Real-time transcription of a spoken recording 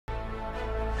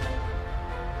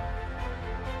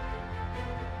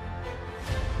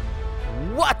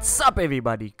What's up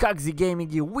everybody, KagZ Gaming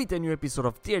here with a new episode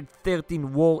of TH13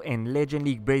 War and Legend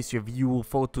League base review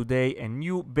for today. A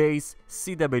new base,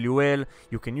 CWL.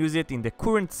 You can use it in the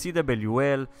current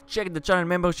CWL. Check the channel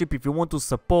membership if you want to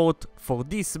support for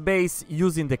this base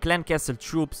using the clan castle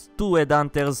troops, 2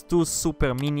 HeadHunters, 2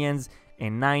 super minions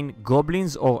and 9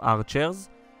 goblins or archers.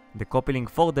 The copy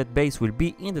link for that base will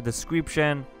be in the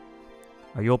description.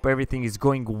 I hope everything is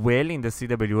going well in the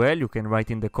CWL. You can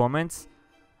write in the comments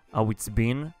how it's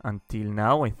been until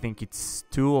now. I think it's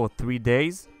 2 or 3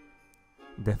 days.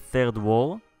 The third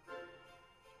war.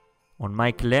 On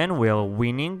my clan we are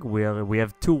winning. We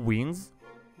have 2 wins.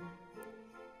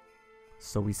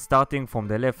 So we're starting from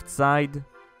the left side.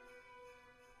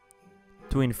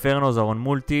 2 infernos are on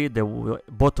multi. The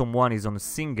bottom one is on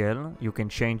single. You can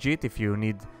change it if you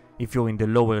need. If you're in the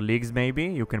lower leagues, maybe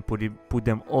you can put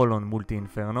them all on multi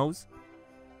infernos.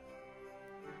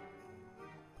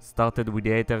 Started with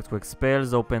the 8 earthquake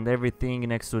spells, opened everything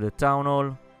next to the town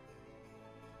hall.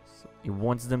 So it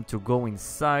wants them to go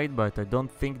inside, but I don't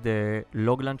think the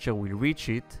log launcher will reach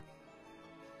it.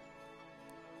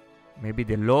 Maybe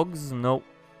the logs? No.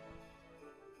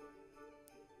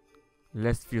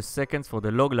 Last few seconds for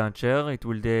the log launcher. It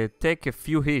will take a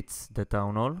few hits, the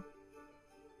town hall.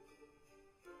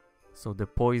 So the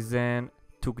poison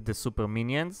took the super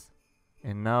minions.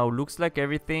 And now looks like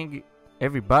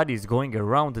everybody is going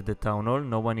around the town hall.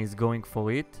 No one is going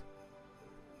for it.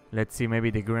 Let's see,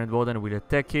 maybe the Grand Warden will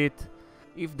attack it.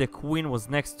 If the queen was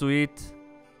next to it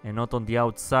and not on the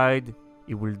outside,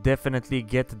 it will definitely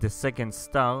get the second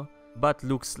star. But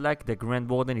looks like the Grand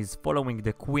Warden is following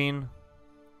the queen,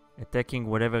 attacking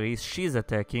whatever she's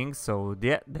attacking. So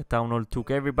yeah, the town hall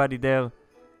took everybody there.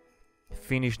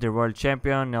 Finished the Royal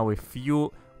Champion. Now a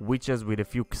few witches with a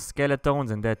few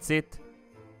skeletons and that's it.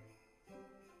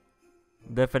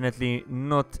 Definitely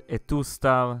not a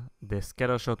 2-star. The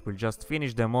scatter shot will just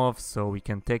finish them off, so we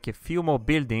can take a few more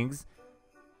buildings.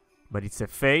 But it's a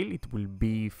fail. It will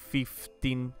be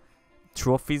 15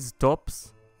 trophies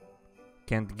tops.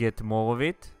 Can't get more of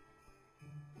it.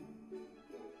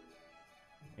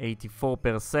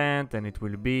 84% and it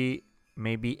will be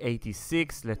maybe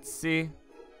 86. Let's see.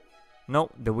 No,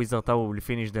 the Wizard Tower will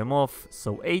finish them off.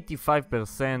 So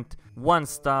 85%, 1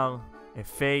 star, a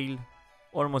fail.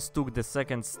 Almost took the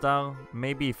second star.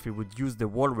 Maybe if he would use the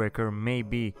wall wrecker,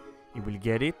 maybe he will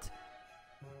get it.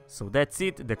 So that's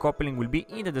it. The copy link will be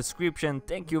in the description.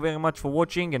 Thank you very much for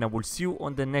watching and I will see you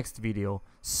on the next video.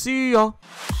 See ya!